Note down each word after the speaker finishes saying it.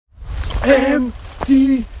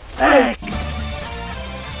MTX!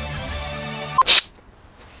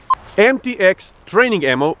 MTX training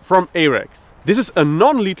ammo from Arex. This is a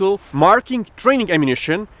non-lethal marking training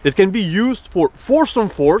ammunition that can be used for force on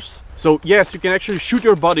force. So yes, you can actually shoot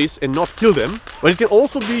your buddies and not kill them, but it can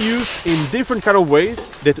also be used in different kind of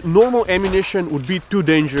ways that normal ammunition would be too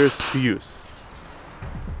dangerous to use.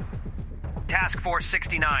 Task Force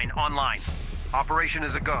 69 online. Operation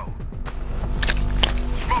is a go.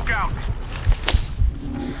 Smoke out!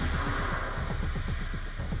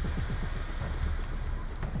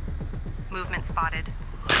 Movement spotted.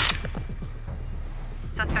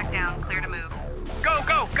 Suspect down, clear to move. Go,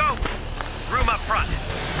 go, go! Room up front.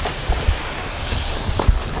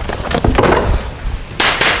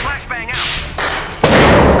 Flashbang out.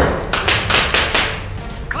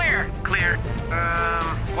 Clear, clear.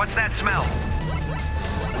 What's that smell?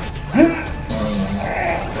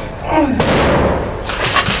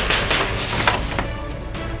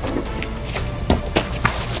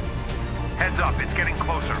 Heads up, it's getting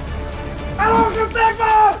closer.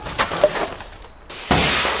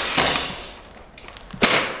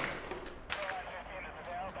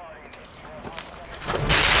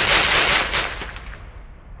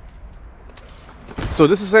 So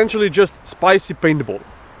this is essentially just spicy paintball.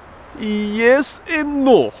 Yes and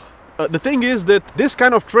no. The thing is that this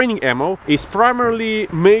kind of training ammo is primarily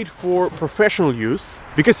made for professional use,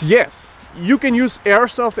 because yes, you can use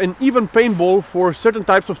airsoft and even paintball for certain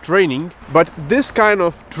types of training, but this kind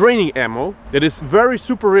of training ammo that is very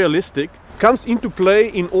super realistic comes into play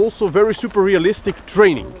in also very super realistic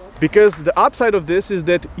training. Because the upside of this is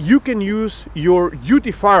that you can use your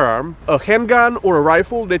duty firearm, a handgun or a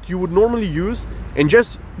rifle that you would normally use, and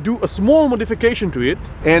just do a small modification to it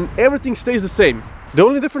and everything stays the same. The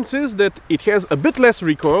only difference is that it has a bit less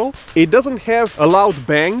recoil, it doesn't have a loud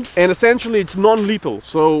bang, and essentially it's non-lethal,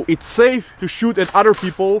 so it's safe to shoot at other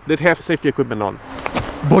people that have safety equipment on.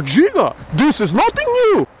 But Giga, this is nothing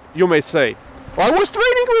new, you may say. I was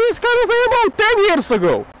training with this kind of ammo 10 years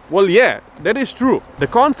ago. Well, yeah, that is true. The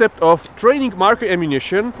concept of training marker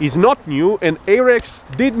ammunition is not new, and Arex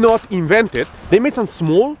did not invent it. They made some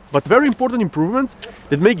small but very important improvements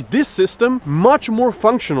that make this system much more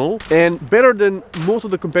functional and better than most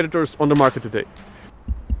of the competitors on the market today.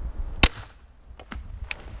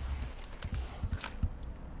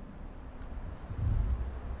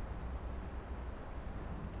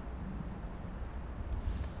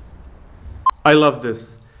 I love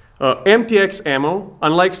this. MTX ammo,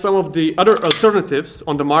 unlike some of the other alternatives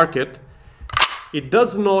on the market, it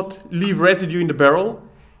does not leave residue in the barrel.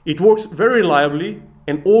 It works very reliably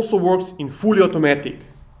and also works in fully automatic.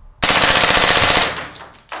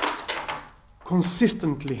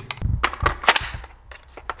 Consistently.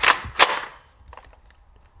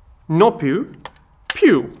 No pew,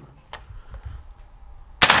 pew.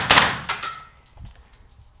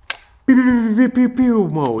 Pew, pew, pew, pew, pew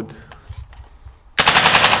mode.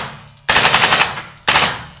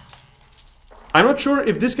 I'm not sure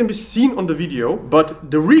if this can be seen on the video, but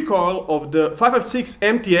the recoil of the 5.56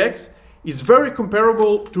 MTX is very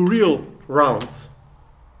comparable to real rounds.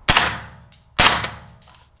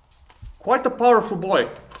 Quite a powerful boy.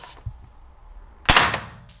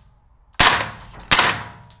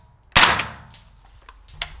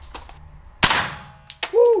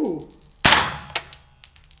 Woo!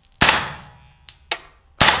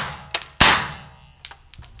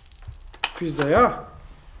 Pizda,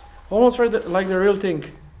 almost like the real thing.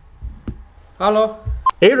 Hello?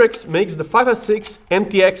 Arex makes the 5.56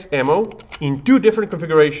 MTX ammo in two different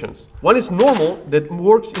configurations. One is normal, that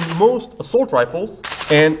works in most assault rifles,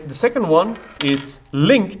 and the second one is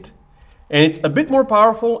linked, and it's a bit more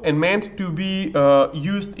powerful and meant to be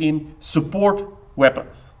used in support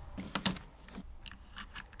weapons.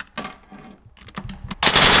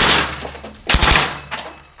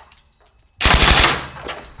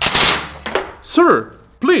 Sir,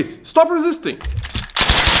 please, stop resisting!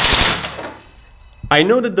 I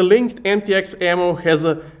know that the linked MTX ammo has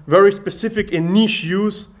a very specific and niche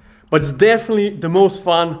use, but it's definitely the most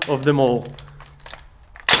fun of them all.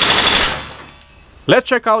 Let's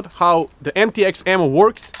check out how the MTX ammo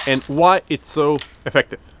works and why it's so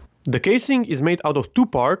effective. The casing is made out of two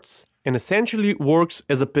parts and essentially works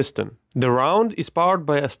as a piston. The round is powered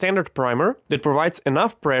by a standard primer that provides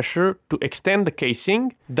enough pressure to extend the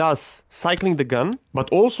casing, thus cycling the gun, but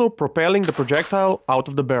also propelling the projectile out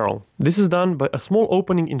of the barrel. This is done by a small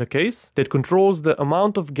opening in the case that controls the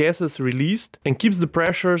amount of gases released and keeps the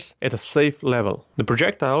pressures at a safe level. The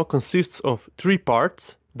projectile consists of three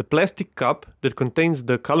parts: the plastic cup that contains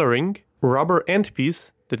the coloring, rubber end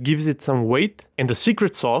piece that gives it some weight, and the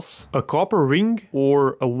secret sauce, a copper ring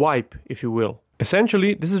or a wipe, if you will.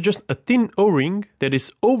 Essentially, this is just a thin O-ring that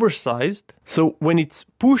is oversized, so when it's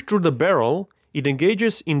pushed through the barrel, it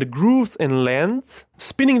engages in the grooves and lands,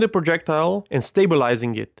 spinning the projectile and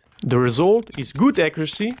stabilizing it. The result is good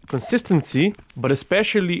accuracy, consistency, but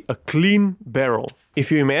especially a clean barrel. If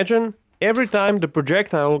you imagine, every time the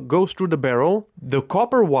projectile goes through the barrel, the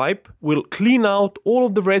copper wipe will clean out all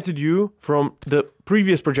of the residue from the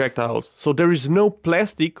previous projectiles, so there is no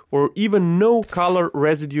plastic or even no color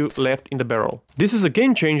residue left in the barrel. This is a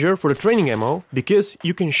game changer for the training ammo because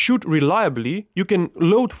you can shoot reliably, you can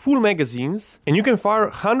load full magazines, and you can fire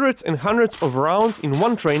hundreds and hundreds of rounds in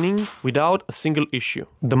one training without a single issue.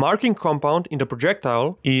 The marking compound in the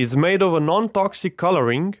projectile is made of a non-toxic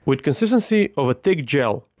coloring with consistency of a thick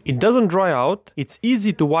gel. It doesn't dry out, it's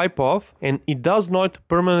easy to wipe off, and it does not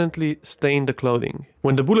permanently stain the clothing.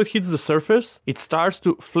 When the bullet hits the surface, it starts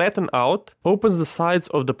to flatten out, opens the sides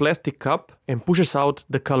of the plastic cup, and pushes out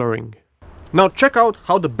the coloring. Now check out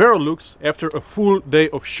how the barrel looks after a full day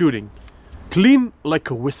of shooting. Clean like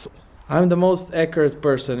a whistle. I'm the most accurate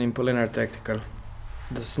person in Polenar Tactical.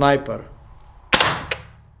 The sniper.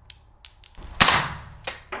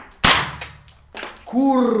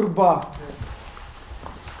 Kurba!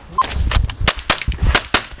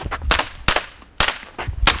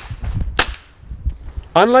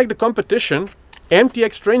 Unlike the competition,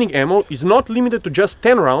 MTX training ammo is not limited to just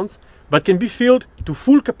 10 rounds, but can be filled to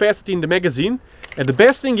full capacity in the magazine, and the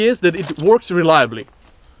best thing is that it works reliably.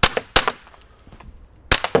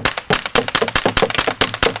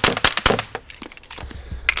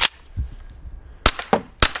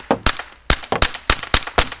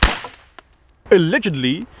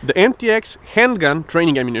 Allegedly, the MTX handgun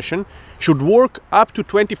training ammunition should work up to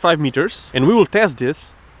 25 meters, and we will test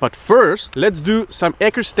this. But first, let's do some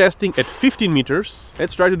accuracy testing at 15 meters.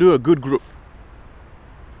 Let's try to do a good group.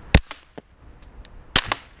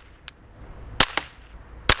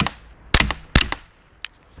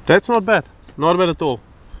 That's not bad. Not bad at all.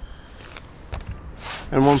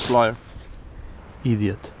 And one flyer.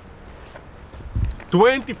 Idiot.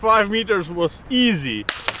 25 meters was easy.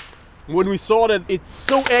 When we saw that it's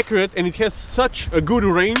so accurate and it has such a good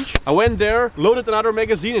range, I went there, loaded another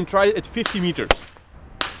magazine and tried it at 50 meters.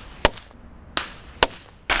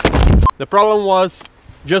 The problem was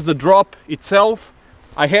just the drop itself.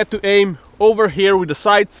 I had to aim over here with the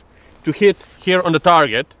sights to hit here on the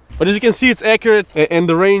target. But as you can see, it's accurate and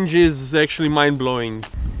the range is actually mind-blowing.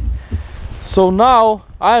 So now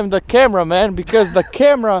I'm the cameraman because the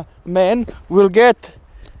cameraman will get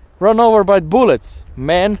run over by bullets,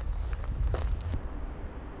 man.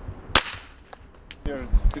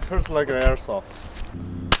 It hurts like an airsoft.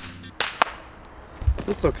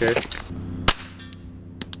 It's okay.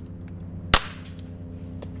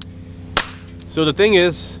 So the thing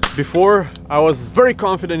is, before I was very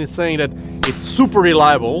confident in saying that it's super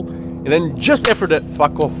reliable, and then just after that,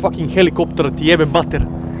 fucking helicopter ti jebe mater.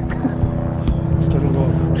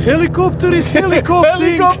 Helicopter is helicopter!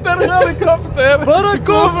 Helicopter!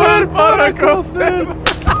 Paracofer!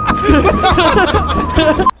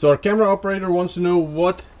 So our camera operator wants to know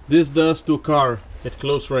what this does to a car at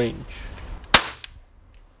close range.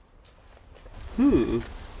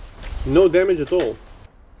 No damage at all.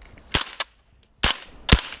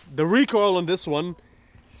 The recoil on this one,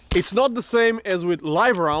 it's not the same as with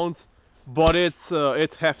live rounds, but it's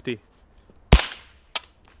hefty.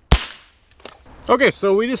 Okay,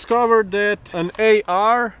 so we discovered that an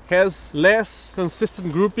AR has less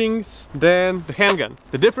consistent groupings than the handgun.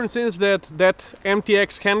 The difference is that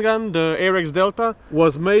MTX handgun, the Arex Delta,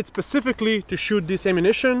 was made specifically to shoot this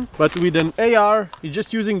ammunition, but with an AR, you're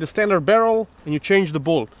just using the standard barrel and you change the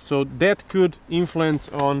bolt. So that could influence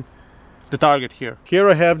on the target here. Here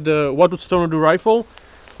I have the What Would Stoner Do rifle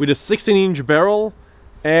with a 16-inch barrel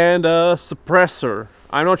and a suppressor.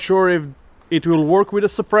 I'm not sure if it will work with a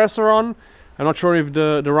suppressor on. I'm not sure if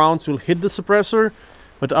the rounds will hit the suppressor,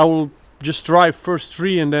 but I will just try first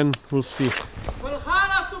 3 and then we'll see.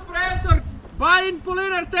 Valhalla suppressor, buy in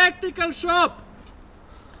Polenar Tactical shop.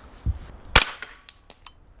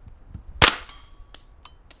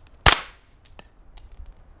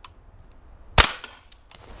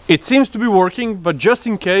 It seems to be working, but just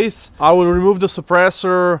in case, I will remove the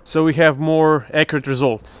suppressor so we have more accurate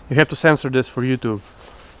results. You have to censor this for YouTube.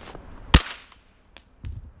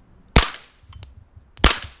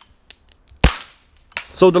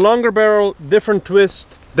 So the longer barrel, different twist,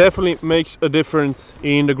 definitely makes a difference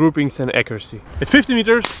in the groupings and accuracy. At 50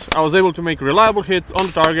 meters, I was able to make reliable hits on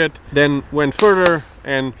the target, then went further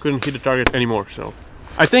and couldn't hit the target anymore. So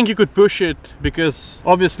I think you could push it because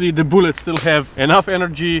obviously the bullets still have enough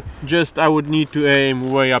energy, just I would need to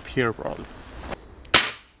aim way up here probably.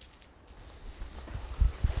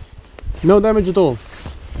 No damage at all.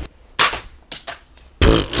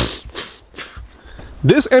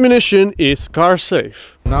 This ammunition is car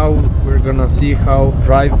safe. Now we're gonna see how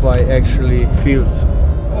drive-by actually feels.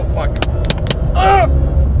 Oh fuck. Ah!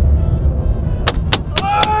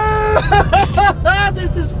 Ah!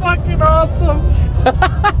 This is fucking awesome.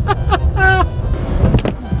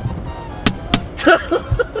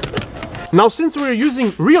 Now, since we're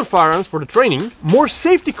using real firearms for the training, more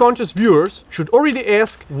safety conscious viewers should already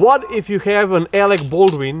ask, what if you have an Alec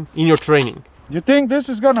Baldwin in your training? You think this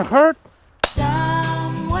is gonna hurt?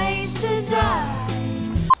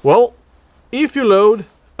 Well, if you load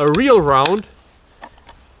a real round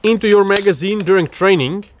into your magazine during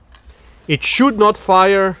training, it should not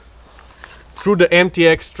fire through the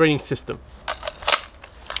MTX training system.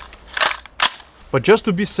 But just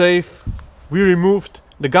to be safe, we removed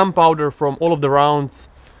the gunpowder from all of the rounds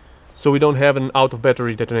so we don't have an out of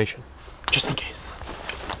battery detonation, just in case.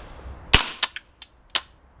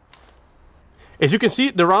 As you can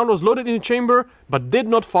see, the round was loaded in the chamber but did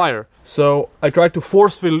not fire. So I tried to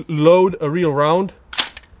forcefully load a real round.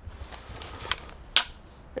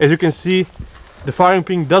 As you can see, the firing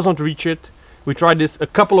pin does not reach it. We tried this a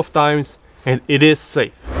couple of times and it is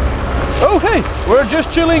safe. Oh hey, we're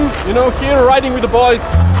just chilling, you know, here riding with the boys.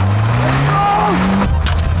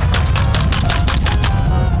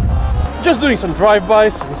 Just doing some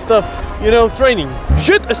drive-bys and stuff, you know, training.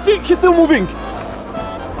 Shit, he's still moving.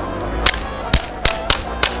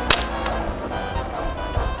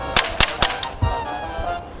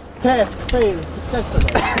 Task failed successfully.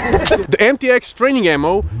 The MTX training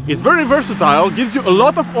ammo is very versatile, gives you a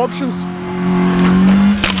lot of options.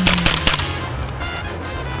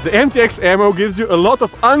 The MTX ammo gives you a lot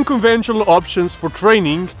of unconventional options for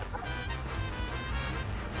training,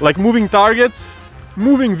 like moving targets,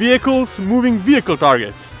 moving vehicles, moving vehicle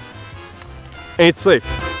targets. And it's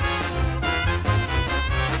safe.